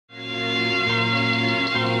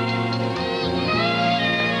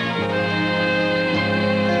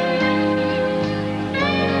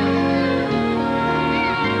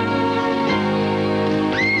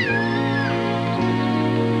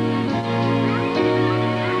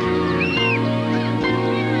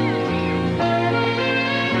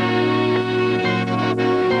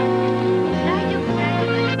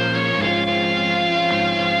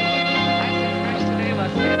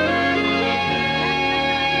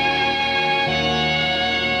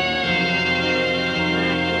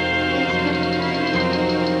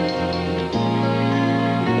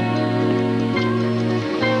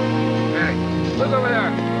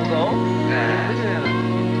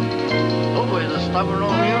stubborn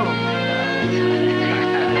on you.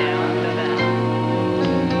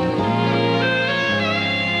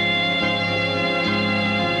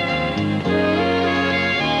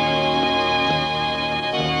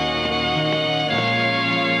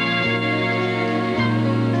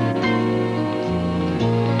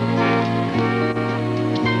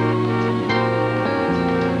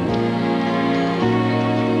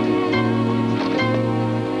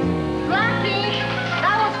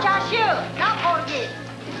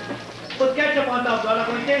 Put ketchup on top, brother.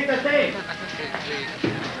 It tastes the same.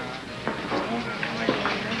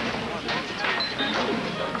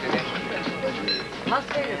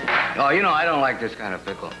 Oh, you know, I don't like this kind of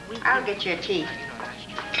pickle. I'll get your tea.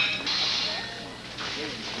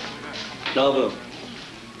 Nobu.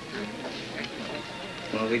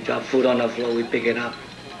 When we drop food on the floor, we pick it up.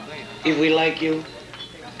 If we like you,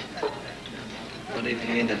 but if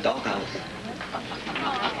you're in the doghouse.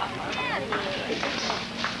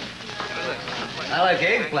 I like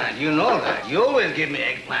eggplant, you know that. You always give me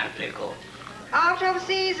eggplant pickle. Out of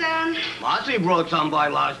season. Masi brought some by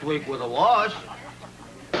last week with a wash.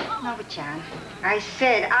 Nobu-chan, I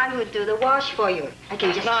said I would do the wash for you. I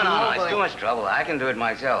can just No, it's too much trouble. I can do it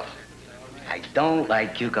myself. I don't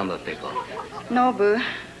like cucumber pickle. Nobu,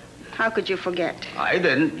 how could you forget? I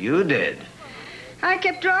didn't. You did. I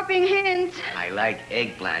kept dropping hints. I like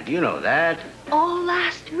eggplant. You know that. All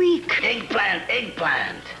last week. Eggplant,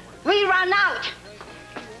 eggplant. We run out.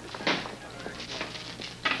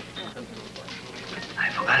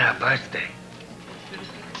 I forgot her birthday.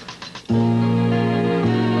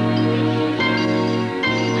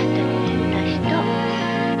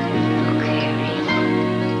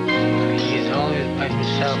 He is always by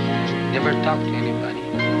himself. Never talk to anybody.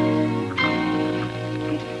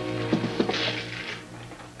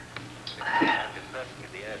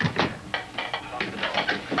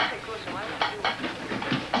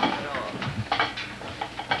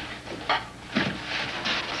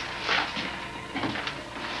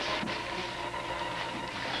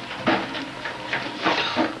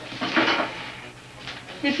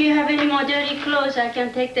 If you have any more dirty clothes, I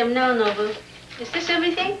can take them now, Nobu. Is this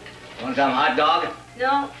everything? Want some hot dog?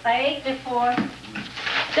 No, I ate before.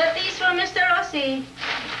 Got these from Mr. Rossi.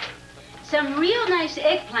 Some real nice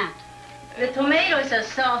eggplant. The tomatoes are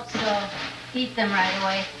soft, so eat them right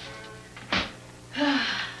away. I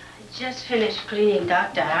just finished cleaning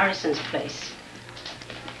Dr. Harrison's place.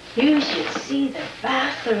 You should see the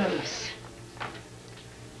bathrooms.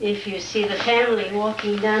 If you see the family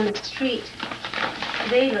walking down the street,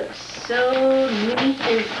 they look so neat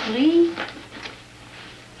and clean.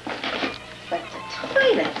 But the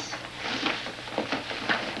toilets...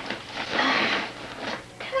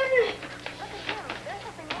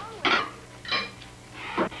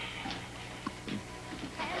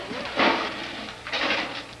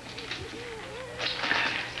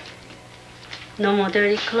 No more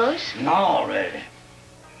dirty clothes? No, already.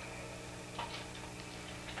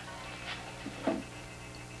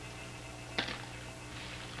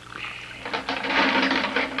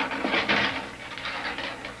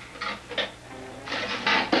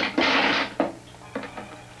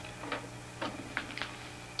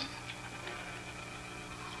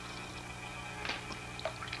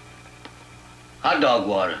 Hot dog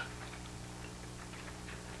water.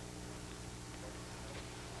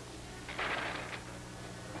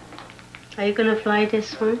 Are you gonna fly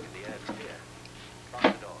this one?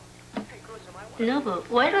 No, but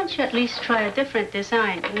why don't you at least try a different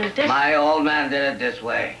design? You know, this... My old man did it this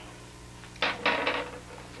way.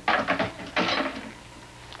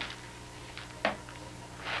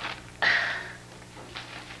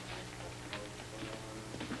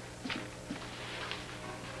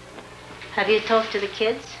 Have you talked to the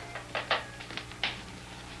kids?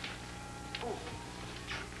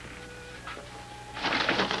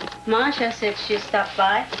 Masha said she'd stop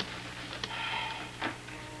by.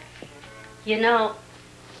 You know,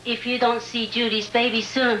 if you don't see Judy's baby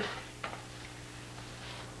soon,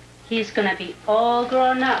 he's gonna be all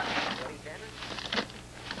grown up.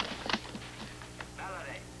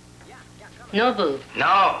 Nobu.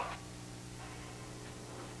 No.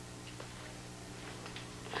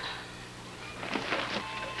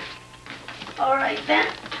 All right, then.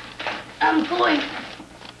 I'm going.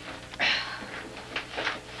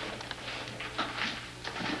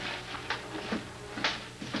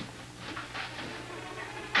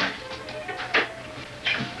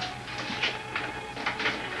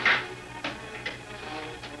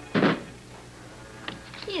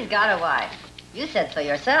 He's got a wife. You said so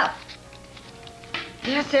yourself.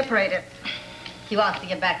 They're separated. He wants to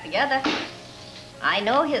get back together. I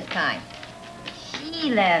know his kind.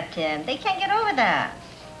 He left him. They can't get over that.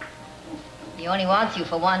 He only wants you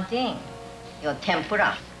for one thing. Your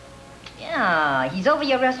tempura. Yeah, he's over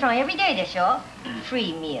your restaurant every day, desho.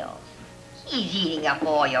 Free meals. He's eating up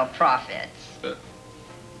all your profits.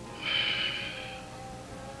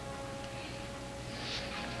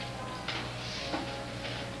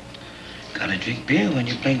 Gotta drink beer when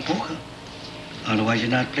you're playing poker. Otherwise, you're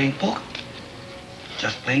not playing poker.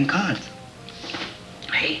 Just playing cards.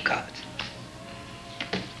 I hate cards.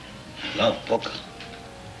 I love poker.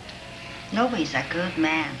 Nobody's a good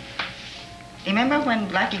man. Remember when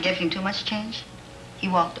Blackie gave him too much change? He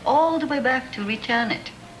walked all the way back to return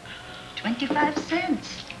it. 25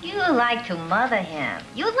 cents. You like to mother him.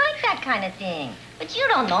 You like that kind of thing. But you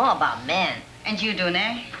don't know about men. And you do,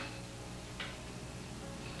 Nay?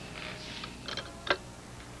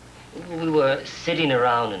 We were sitting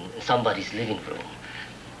around in somebody's living room,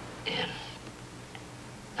 and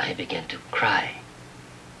I began to cry.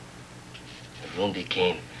 The room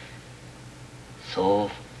became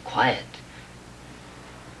so quiet.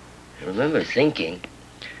 I remember thinking,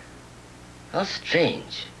 how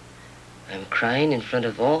strange. I'm crying in front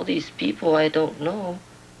of all these people I don't know,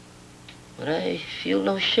 but I feel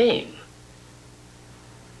no shame.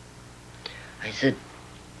 I said,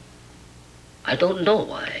 I don't know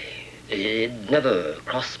why. It never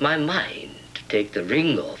crossed my mind to take the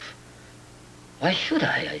ring off. Why should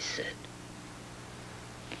I said.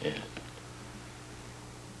 Yeah.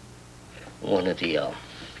 One of the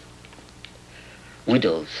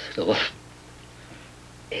widows, the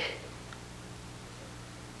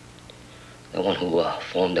one who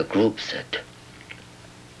formed the group said,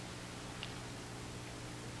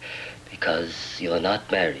 because you're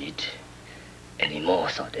not married anymore,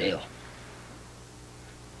 Sadeo.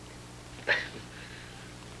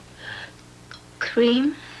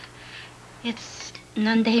 Cream? It's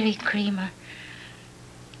non-dairy creamer.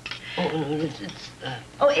 Oh, no, it's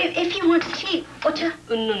Oh, if you want tea, Ocha.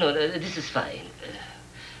 No, this is fine.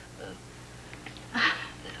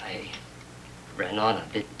 I ran on a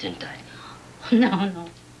bit, didn't I? No,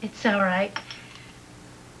 it's all right.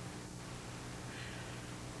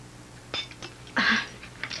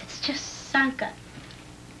 It's just Sanka.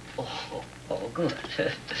 Oh, good.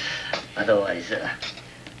 Otherwise,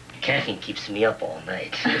 caffeine keeps me up all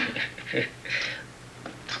night.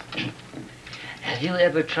 Have you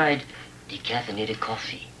ever tried decaffeinated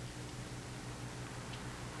coffee?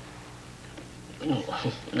 No,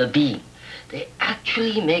 the bean. They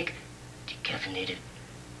actually make decaffeinated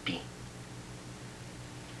bean.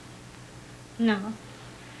 No,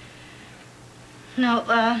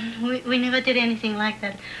 we never did anything like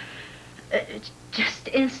that. It's just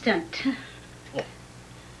instant. Oh.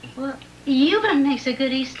 Well, Yuba makes a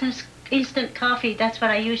good instant coffee. That's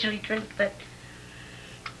what I usually drink, but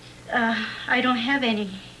I don't have any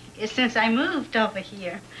since I moved over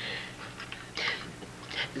here.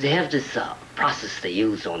 They have this process they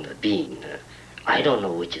use on the bean. I don't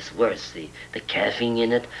know which is worse, the caffeine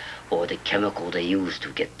in it or the chemical they use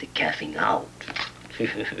to get the caffeine out.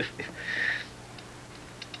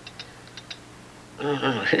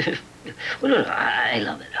 No, I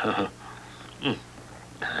love it.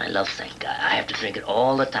 I love Sanka. I have to drink it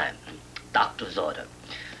all the time. Doctor's order.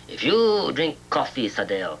 If you drink coffee,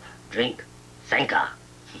 Sadeo, drink Sanka.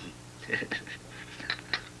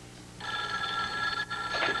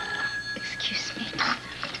 Excuse me.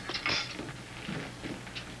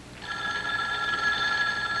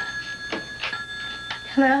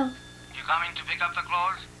 Hello? You coming to pick up the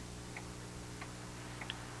clothes?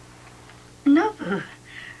 Nobu.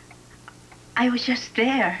 I was just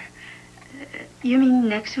there. You mean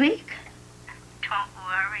next week? Don't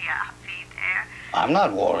worry, I'll be there. I'm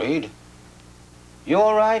not worried. You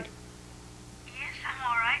all right? Yes, I'm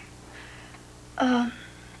all right.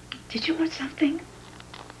 Did you want something?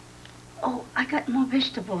 Oh, I got more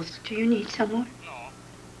vegetables. Do you need some more? No.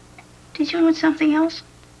 Did you want something else?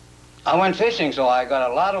 I went fishing, so I got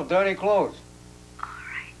a lot of dirty clothes. All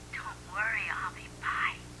right, don't worry, I'll be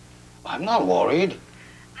by. I'm not worried.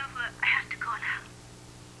 No, but I have to go now.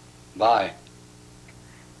 Bye.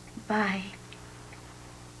 Bye.